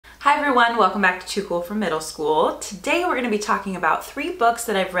Hi everyone, welcome back to Too Cool for Middle School. Today we're going to be talking about 3 books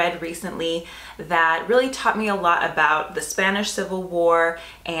that I've read recently that really taught me a lot about the Spanish Civil War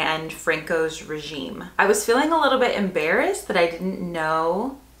and Franco's regime. I was feeling a little bit embarrassed that I didn't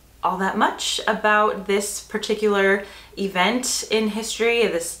know all that much about this particular event in history,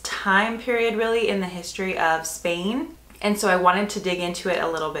 this time period really in the history of Spain. And so I wanted to dig into it a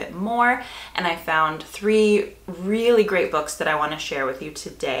little bit more, and I found 3 really great books that I want to share with you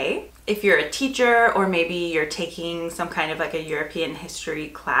today. If you're a teacher or maybe you're taking some kind of like a European history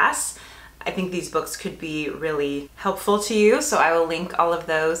class, I think these books could be really helpful to you. So I will link all of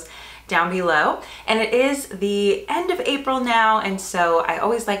those down below. And it is the end of April now, and so I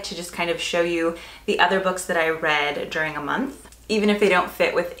always like to just kind of show you the other books that I read during a month, even if they don't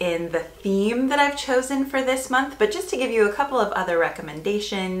fit within the theme that I've chosen for this month, but just to give you a couple of other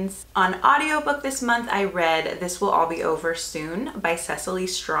recommendations. On audiobook this month, I read This Will All Be Over Soon by Cecily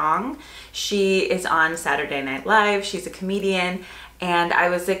Strong. She is on Saturday Night Live. She's a comedian, and I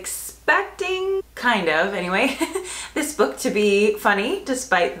was expecting, kind of anyway, this book to be funny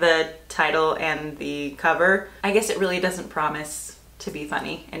despite the title and the cover. I guess it really doesn't promise to be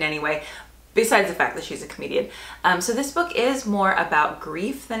funny in any way, besides the fact that she's a comedian. So this book is more about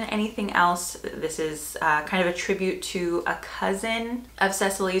grief than anything else. This is kind of a tribute to a cousin of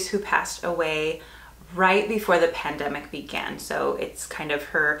Cecily's who passed away right before the pandemic began. So it's kind of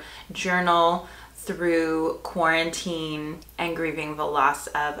her journal through quarantine and grieving the loss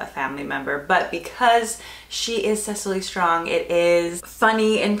of a family member. But because she is Cecily Strong, it is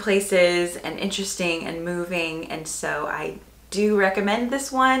funny in places and interesting and moving, and so I do recommend this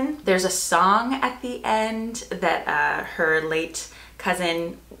one. There's a song at the end that her late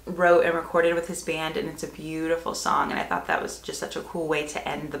cousin wrote and recorded with his band, and it's a beautiful song, and I thought that was just such a cool way to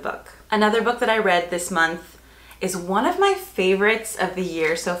end the book. Another book that I read this month is one of my favorites of the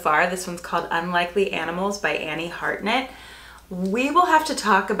year so far. This one's called Unlikely Animals by Annie Hartnett. We will have to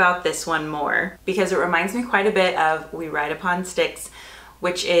talk about this one more because it reminds me quite a bit of We Ride Upon Sticks,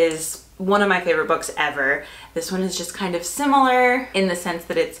 which is one of my favorite books ever. This one is just kind of similar in the sense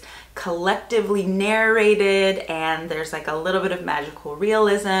that it's collectively narrated and there's like a little bit of magical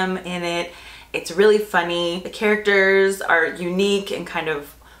realism in it. It's really funny. The characters are unique and kind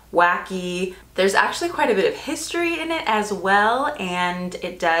of wacky. There's actually quite a bit of history in it as well, and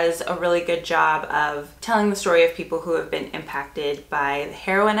it does a really good job of telling the story of people who have been impacted by the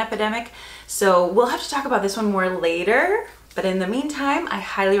heroin epidemic. So we'll have to talk about this one more later. But in the meantime, I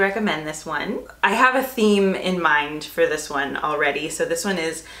highly recommend this one. I have a theme in mind for this one already. So this one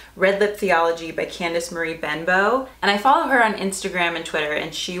is Red Lip Theology by Candace Marie Benbow. And I follow her on Instagram and Twitter,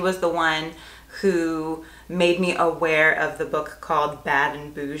 and she was the one who made me aware of the book called Bad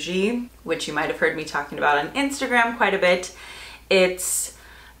and Bougie, which you might have heard me talking about on Instagram quite a bit. It's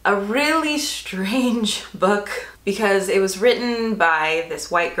a really strange book because it was written by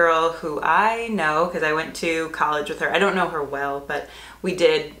this white girl who I know because I went to college with her. I don't know her well, but we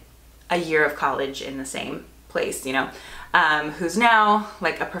did a year of college in the same place, you know, who's now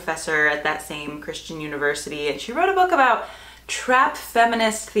like a professor at that same Christian university. And she wrote a book about trap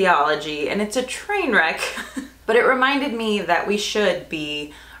feminist theology, and it's a train wreck. But it reminded me that we should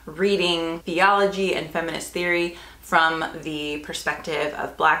be reading theology and feminist theory from the perspective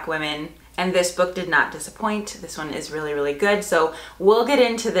of Black women, and this book did not disappoint. This one is really, really good. So we'll get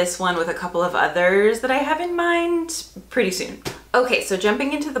into this one with a couple of others that I have in mind pretty soon. Okay, so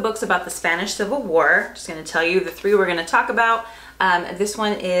jumping into the books about the Spanish Civil War, just gonna tell you the 3 we're gonna talk about. This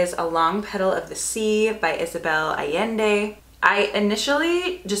one is A Long Petal of the Sea by Isabel Allende. I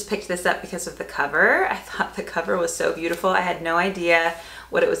initially just picked this up because of the cover. I thought the cover was so beautiful. I had no idea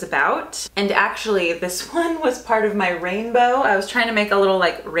what it was about. And actually this one was part of my rainbow. I was trying to make a little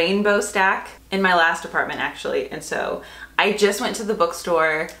like rainbow stack in my last apartment actually. And so I just went to the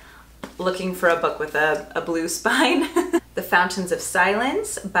bookstore looking for a book with a blue spine. The Fountains of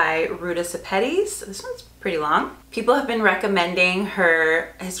Silence by Ruta Sepetys. This one's pretty long. People have been recommending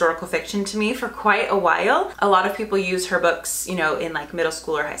her historical fiction to me for quite a while. A lot of people use her books, you know, in like middle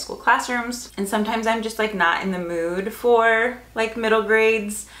school or high school classrooms. And sometimes I'm just like not in the mood for like middle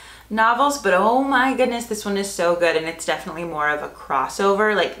grades novels, but oh my goodness, this one is so good, and it's definitely more of a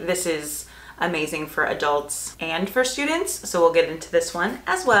crossover. Like this is amazing for adults and for students. So we'll get into this one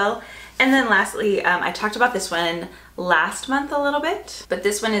as well. And then lastly, I talked about this one last month a little bit, but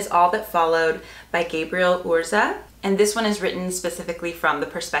this one is All That Followed by Gabriel Urza. And this one is written specifically from the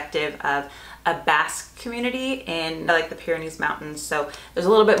perspective of a Basque community in like the Pyrenees Mountains. So there's a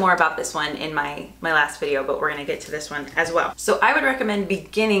little bit more about this one in my last video, but we're gonna get to this one as well. So I would recommend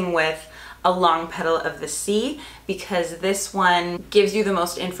beginning with A Long Petal of the Sea, because this one gives you the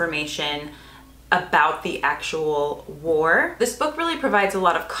most information about the actual war. This book really provides a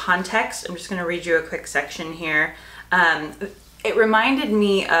lot of context. I'm just going to read you a quick section here. It reminded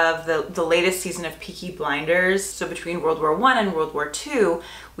me of the latest season of Peaky Blinders. So between World War I and World War II,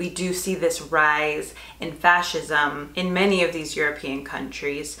 we do see this rise in fascism in many of these European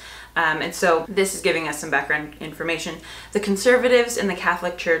countries. And so this is giving us some background information. The conservatives in the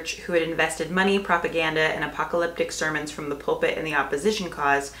Catholic Church who had invested money, propaganda, and apocalyptic sermons from the pulpit in the opposition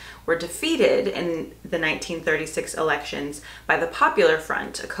cause were defeated in the 1936 elections by the Popular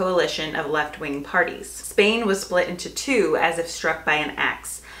Front, a coalition of left-wing parties. Spain was split into two as if struck by an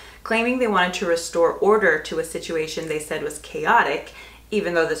axe. Claiming they wanted to restore order to a situation they said was chaotic,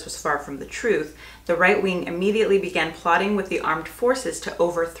 even though this was far from the truth, the right wing immediately began plotting with the armed forces to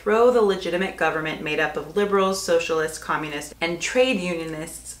overthrow the legitimate government made up of liberals, socialists, communists, and trade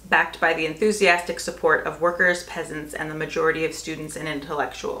unionists, backed by the enthusiastic support of workers, peasants, and the majority of students and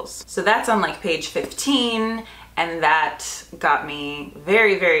intellectuals. So that's on like page 15, and that got me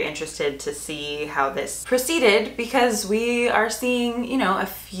very, very interested to see how this proceeded, because we are seeing, you know, a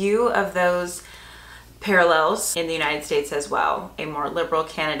few of those parallels in the United States as well. A more liberal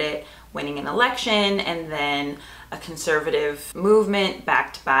candidate winning an election, and then a conservative movement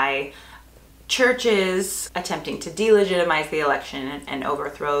backed by churches attempting to delegitimize the election and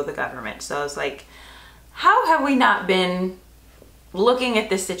overthrow the government. So I was like, how have we not been looking at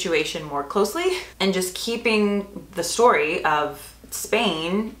this situation more closely and just keeping the story of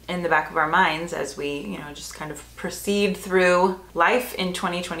Spain in the back of our minds as we, you know, just kind of proceed through life in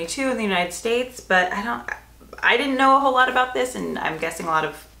 2022 in the United States. But I didn't know a whole lot about this, and I'm guessing a lot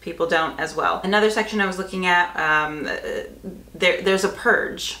of people don't as well. Another section I was looking at, there's a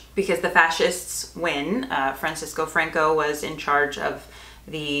purge because the fascists win. Francisco Franco was in charge of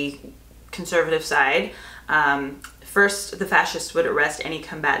the conservative side. First, the fascists would arrest any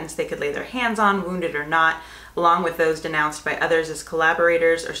combatants they could lay their hands on, wounded or not, along with those denounced by others as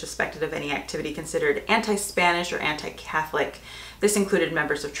collaborators or suspected of any activity considered anti-Spanish or anti-Catholic. This included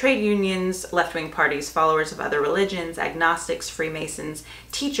members of trade unions, left-wing parties, followers of other religions, agnostics, Freemasons,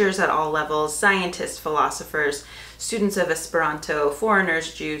 teachers at all levels, scientists, philosophers, students of Esperanto,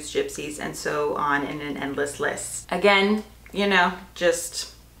 foreigners, Jews, gypsies, and so on in an endless list. Again, you know,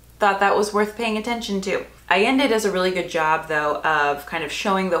 just thought that was worth paying attention to. Allende does a really good job, though, of kind of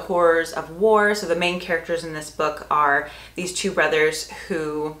showing the horrors of war. So the main characters in this book are these two brothers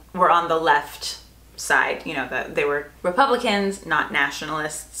who were on the left side. You know, they were Republicans, not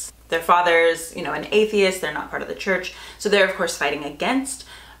nationalists. Their father's, you know, an atheist. They're not part of the church. So they're, of course, fighting against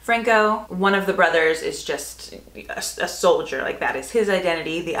Franco. One of the brothers is just a soldier, like that is his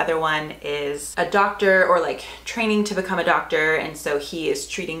identity. The other one is a doctor, or like training to become a doctor, and so he is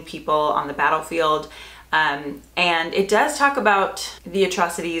treating people on the battlefield. And it does talk about the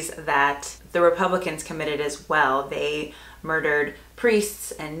atrocities that the Republicans committed as well. They murdered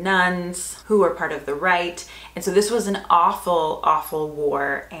priests and nuns who were part of the right. And so this was an awful, awful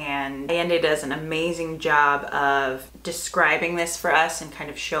war. And Allende does an amazing job of describing this for us and kind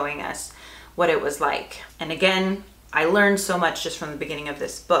of showing us what it was like. And again, I learned so much just from the beginning of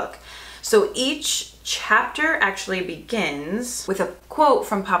this book. So each chapter actually begins with a quote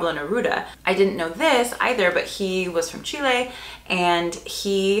from Pablo Neruda. I didn't know this either, but he was from Chile, and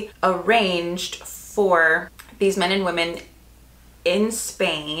he arranged for these men and women in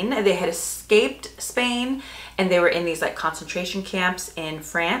Spain. They had escaped Spain, and they were in these like concentration camps in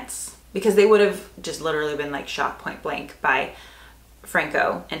France, because they would have just literally been like shot point blank by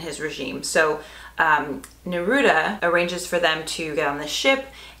Franco and his regime. So Neruda arranges for them to get on the ship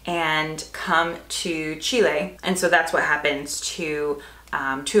and come to Chile. And so that's what happens to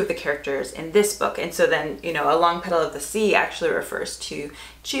two of the characters in this book. And so then, you know, A Long Petal of the Sea actually refers to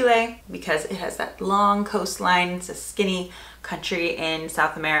Chile because it has that long coastline. It's a skinny country in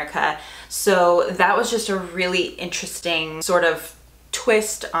South America. So that was just a really interesting sort of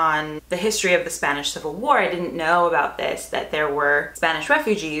twist on the history of the Spanish Civil War. I didn't know about this, that there were Spanish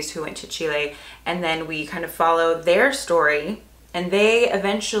refugees who went to Chile, and then we kind of follow their story, and they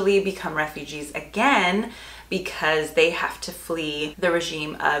eventually become refugees again because they have to flee the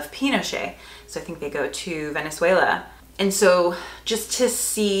regime of Pinochet. So I think they go to Venezuela. And so just to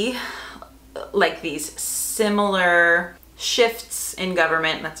see like these similar shifts in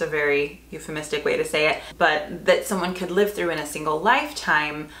government, that's a very euphemistic way to say it, but that someone could live through in a single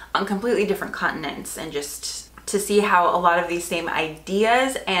lifetime on completely different continents, and just to see how a lot of these same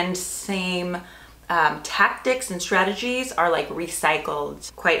ideas and same tactics and strategies are like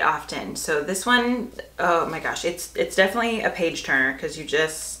recycled quite often. So this one, oh my gosh, it's definitely a page turner, because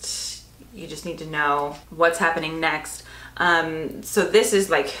you just need to know what's happening next. So this is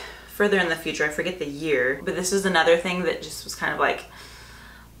like further in the future, I forget the year, but this is another thing that just was kind of like,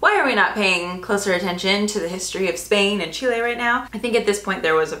 why are we not paying closer attention to the history of Spain and Chile right now? I think at this point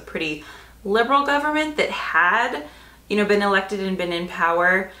there was a pretty liberal government that had, you know, been elected and been in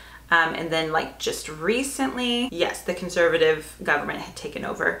power. And then like just recently, yes, the conservative government had taken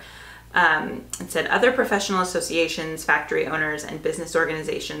over. And said other professional associations, factory owners, and business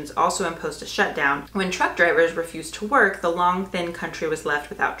organizations also imposed a shutdown. When truck drivers refused to work, the long, thin country was left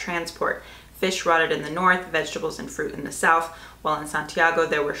without transport. Fish rotted in the north, vegetables and fruit in the south, while in Santiago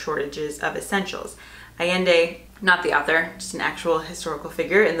there were shortages of essentials. Allende, not the author, just an actual historical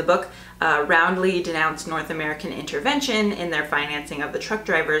figure in the book, roundly denounced North American intervention in their financing of the truck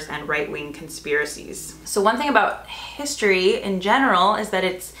drivers and right-wing conspiracies. So one thing about history in general is that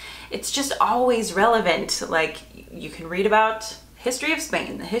it's just always relevant. Like, you can read about history of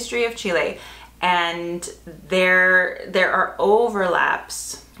Spain, the history of Chile, and there are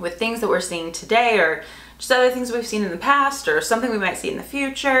overlaps with things that we're seeing today, or just other things we've seen in the past, or something we might see in the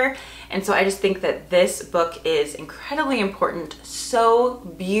future. And so I just think that this book is incredibly important, so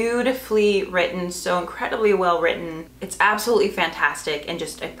beautifully written, so incredibly well written. It's absolutely fantastic, and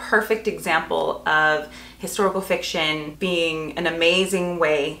just a perfect example of historical fiction being an amazing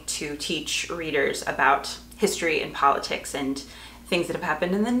way to teach readers about history and politics and things that have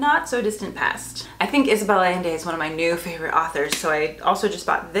happened in the not so distant past. I think Isabel Allende is one of my new favorite authors, so I also just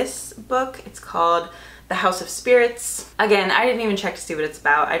bought this book. It's called The House of Spirits. Again, I didn't even check to see what it's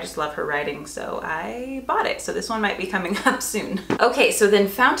about. I just love her writing, so I bought it. So this one might be coming up soon. Okay, so then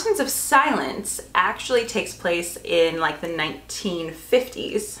Fountains of Silence actually takes place in like the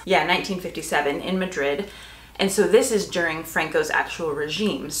 1950s. Yeah, 1957 in Madrid. And so this is during Franco's actual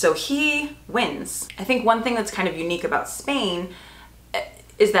regime. So he wins. I think one thing that's kind of unique about Spain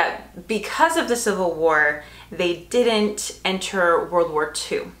is that because of the Civil War, they didn't enter World War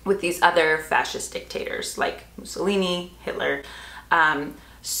II with these other fascist dictators like Mussolini, Hitler.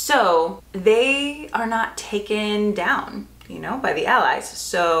 So they are not taken down, you know, by the Allies.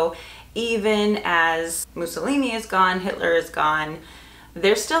 So even as Mussolini is gone, Hitler is gone,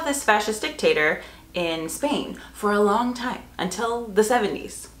 there's still this fascist dictator in Spain for a long time, until the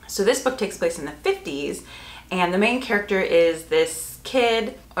 70s. So this book takes place in the 50s, and the main character is this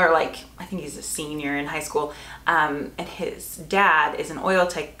kid, or like, I think he's a senior in high school, and his dad is an oil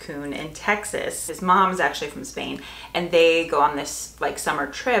tycoon in Texas. His mom's actually from Spain, and they go on this like summer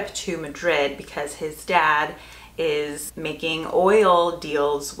trip to Madrid because his dad is making oil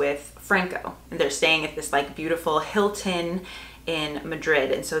deals with Franco, and they're staying at this like beautiful Hilton in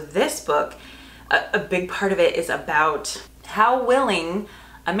Madrid. And so this book, a big part of it is about how willing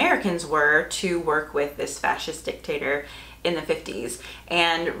Americans were to work with this fascist dictator in the 50s.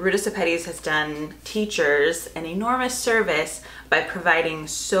 And Ruta Sepetys has done teachers an enormous service by providing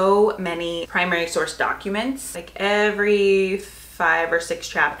so many primary source documents. Like every 5 or 6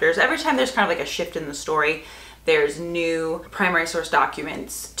 chapters, every time there's kind of like a shift in the story, there's new primary source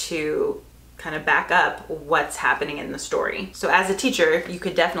documents to kind of back up what's happening in the story. So as a teacher, you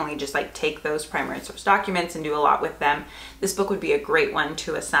could definitely just like take those primary source documents and do a lot with them. This book would be a great one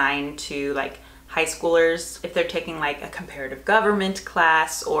to assign to like high schoolers if they're taking like a comparative government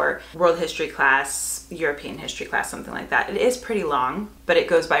class or world history class, European history class, something like that. It is pretty long, but it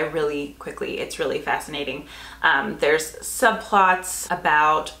goes by really quickly. It's really fascinating. There's subplots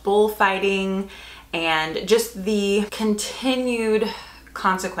about bullfighting and just the continued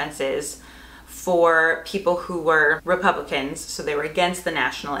consequences for people who were Republicans, so they were against the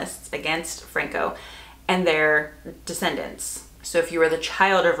nationalists, against Franco, and their descendants. So if you were the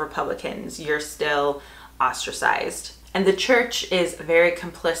child of Republicans, you're still ostracized. And the church is very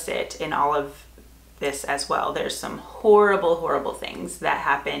complicit in all of this as well. There's some horrible, horrible things that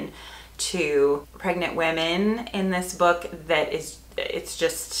happen to pregnant women in this book that is, it's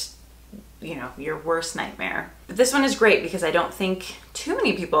just, you know, your worst nightmare. But this one is great because I don't think too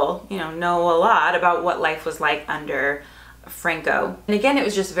many people, you know a lot about what life was like under Franco. And again, it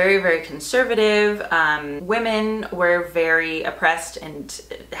was just very, very conservative. Women were very oppressed and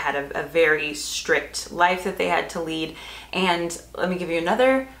had a very strict life that they had to lead. And let me give you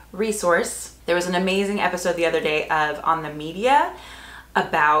another resource. There was an amazing episode the other day of On the Media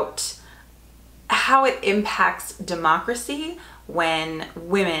about how it impacts democracy when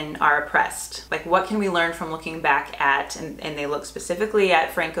women are oppressed. Like, what can we learn from looking back at, and they look specifically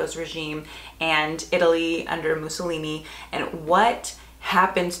at Franco's regime and Italy under Mussolini, and what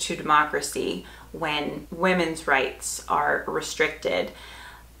happens to democracy when women's rights are restricted.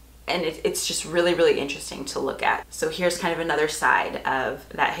 and it's just really, really interesting to look at. So here's kind of another side of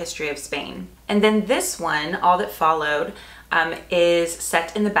that history of Spain. And then this one, All That Followed, is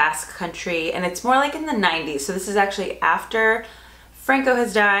set in the Basque Country, and it's more like in the 90s. So this is actually after Franco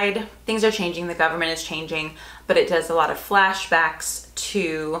has died. Things are changing, the government is changing, but it does a lot of flashbacks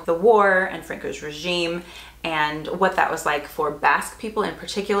to the war and Franco's regime and what that was like for Basque people in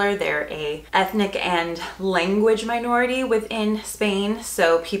particular. They're a ethnic and language minority within Spain.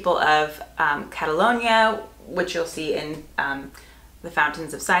 So people of Catalonia, which you'll see in the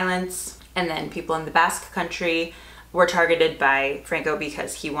Fountains of Silence, and then people in the Basque Country were targeted by Franco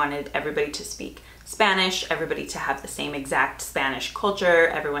because he wanted everybody to speak Spanish, everybody to have the same exact Spanish culture,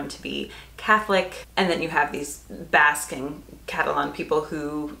 everyone to be Catholic. And then you have these Basque and Catalan people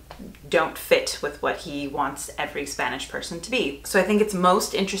who don't fit with what he wants every Spanish person to be. So I think it's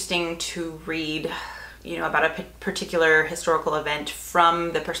most interesting to read, you know, about a particular historical event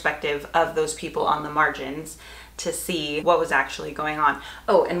from the perspective of those people on the margins to see what was actually going on.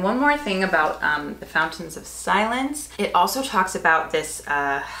 Oh, and one more thing about the Fountains of Silence. It also talks about this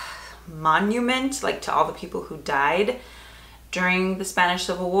monument, like, to all the people who died during the Spanish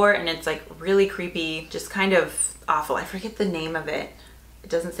Civil War, and it's like really creepy, just kind of awful. I forget the name of it. It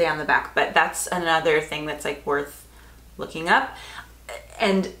doesn't say on the back, but that's another thing that's like worth looking up.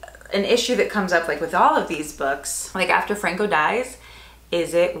 And an issue that comes up like with all of these books, like after Franco dies,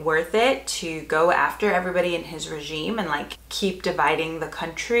 is it worth it to go after everybody in his regime and like keep dividing the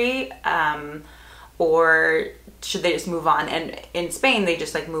country? Or should they just move on? And in Spain, they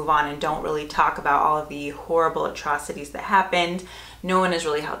just like move on and don't really talk about all of the horrible atrocities that happened. No one is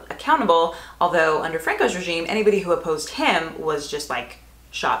really held accountable, although under Franco's regime, anybody who opposed him was just like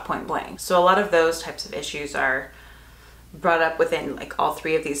shot point blank. So a lot of those types of issues are brought up within like all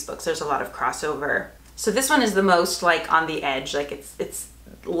three of these books. There's a lot of crossover. So this one is the most like on the edge, like it's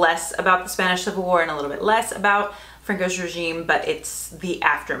less about the Spanish Civil War and a little bit less about Franco's regime, but it's the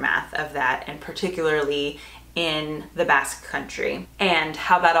aftermath of that, and particularly in the Basque Country, and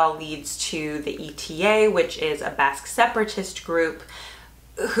how that all leads to the ETA, which is a Basque separatist group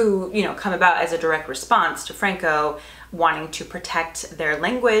who, you know, come about as a direct response to Franco wanting to protect their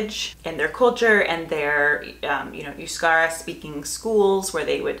language and their culture and their, you know, Euskara speaking schools where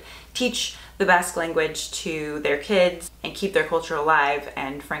they would teach the Basque language to their kids and keep their culture alive,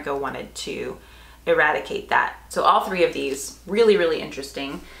 and Franco wanted to eradicate that. So all three of these, really, really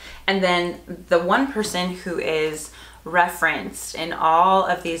interesting. And then the one person who is referenced in all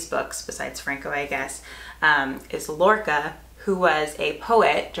of these books, besides Franco, I guess, is Lorca, who was a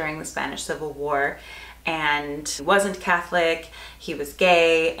poet during the Spanish Civil War and wasn't Catholic, he was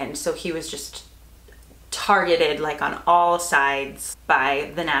gay, and so he was just targeted like on all sides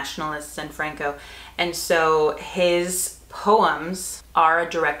by the nationalists and Franco. And so his poems are a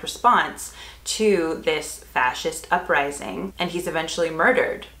direct response to this fascist uprising, and he's eventually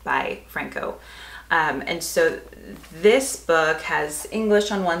murdered by Franco. And so this book has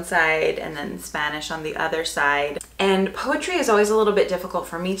English on one side and then Spanish on the other side. And poetry is always a little bit difficult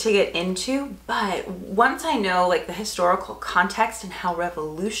for me to get into, but once I know like the historical context and how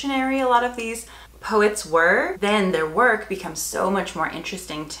revolutionary a lot of these poets were, then their work becomes so much more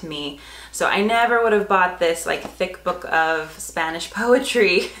interesting to me. So I never would have bought this like thick book of Spanish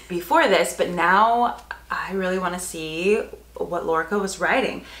poetry before this, but now I really want to see what Lorca was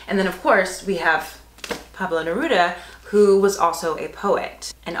writing. And then of course we have Pablo Neruda, who was also a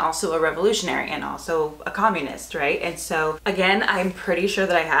poet and also a revolutionary and also a communist, right? And so again, I'm pretty sure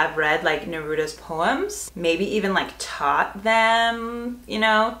that I have read like Neruda's poems, maybe even like taught them, you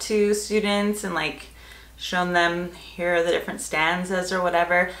know, to students and like shown them here are the different stanzas or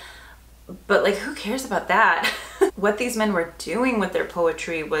whatever. But like, who cares about that? What these men were doing with their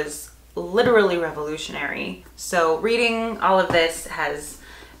poetry was literally revolutionary. So reading all of this has,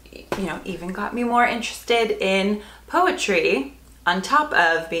 you know, even got me more interested in poetry on top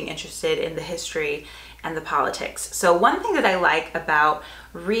of being interested in the history and the politics. So one thing that I like about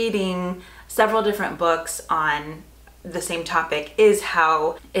reading several different books on the same topic is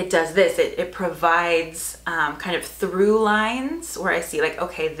how it does this. It provides kind of through lines where I see like,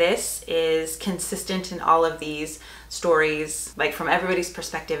 okay, this is consistent in all of these stories, like from everybody's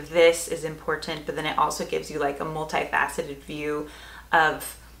perspective, this is important, but then it also gives you like a multifaceted view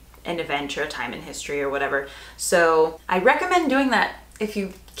of an event or a time in history or whatever. So I recommend doing that if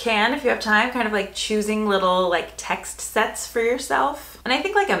you can, if you have time, kind of like choosing little like text sets for yourself. And I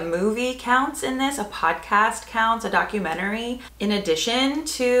think like a movie counts in this, a podcast counts, a documentary, in addition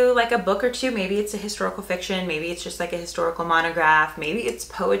to like a book or two. Maybe it's a historical fiction, maybe it's just like a historical monograph, maybe it's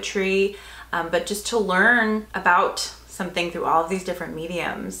poetry, but just to learn about something through all of these different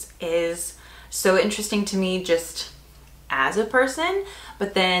mediums is so interesting to me just as a person,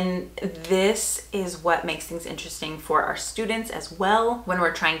 but then this is what makes things interesting for our students as well when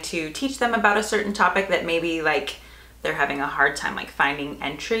we're trying to teach them about a certain topic that maybe like they're having a hard time like finding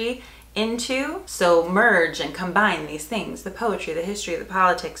entry into. So merge and combine these things, the poetry, the history, the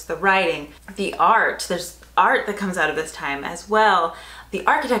politics, the writing, the art. There's art that comes out of this time as well. The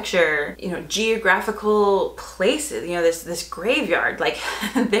architecture, you know, geographical places, you know, this graveyard, like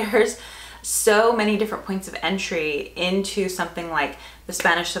there's so many different points of entry into something like the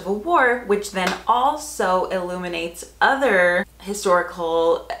Spanish Civil War, which then also illuminates other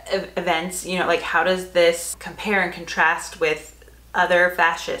historical events. You know, like how does this compare and contrast with other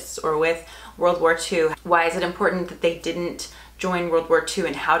fascists or with World War II? Why is it important that they didn't join World War II,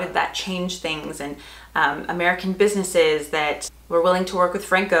 and how did that change things? And American businesses that were willing to work with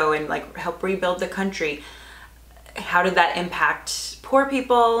Franco and like help rebuild the country, how did that impact poor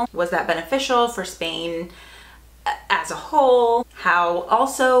people? Was that beneficial for Spain as a whole? How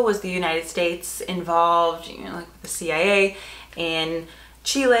also was the United States involved, you know, like the CIA in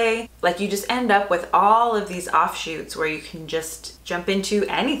Chile? Like you just end up with all of these offshoots where you can just jump into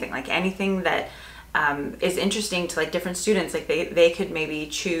anything, like anything that is interesting to like different students. Like they could maybe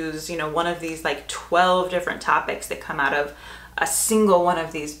choose, you know, one of these like 12 different topics that come out of a single one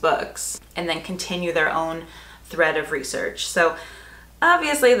of these books and then continue their own thread of research. So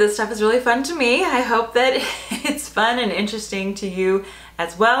obviously this stuff is really fun to me. I hope that it's fun and interesting to you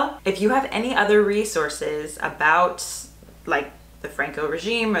as well. If you have any other resources about like the Franco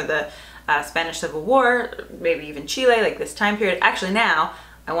regime or the Spanish Civil War, maybe even Chile, like this time period. Actually now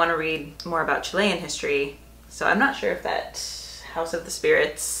I want to read more about Chilean history. So I'm not sure if that House of the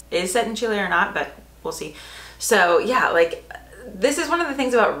Spirits is set in Chile or not, but we'll see. So yeah, like this is one of the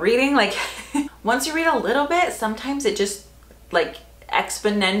things about reading, like once you read a little bit, sometimes it just like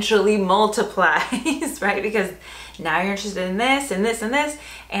exponentially multiplies, right? Because now you're interested in this and this and this,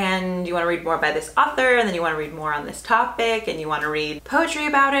 and you want to read more by this author, and then you want to read more on this topic, and you want to read poetry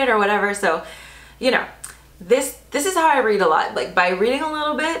about it or whatever. So, you know, this is how I read a lot. Like by reading a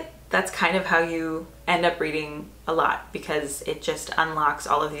little bit, that's kind of how you end up reading a lot, because it just unlocks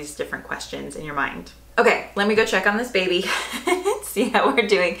all of these different questions in your mind. Okay, let me go check on this baby, see how we're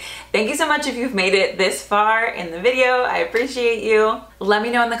doing. Thank you so much if you've made it this far in the video. I appreciate you. Let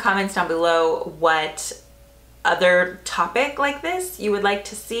me know in the comments down below what other topic like this you would like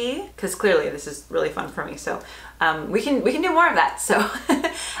to see, because clearly this is really fun for me. So we can do more of that. So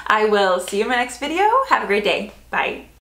I will see you in my next video. Have a great day. Bye.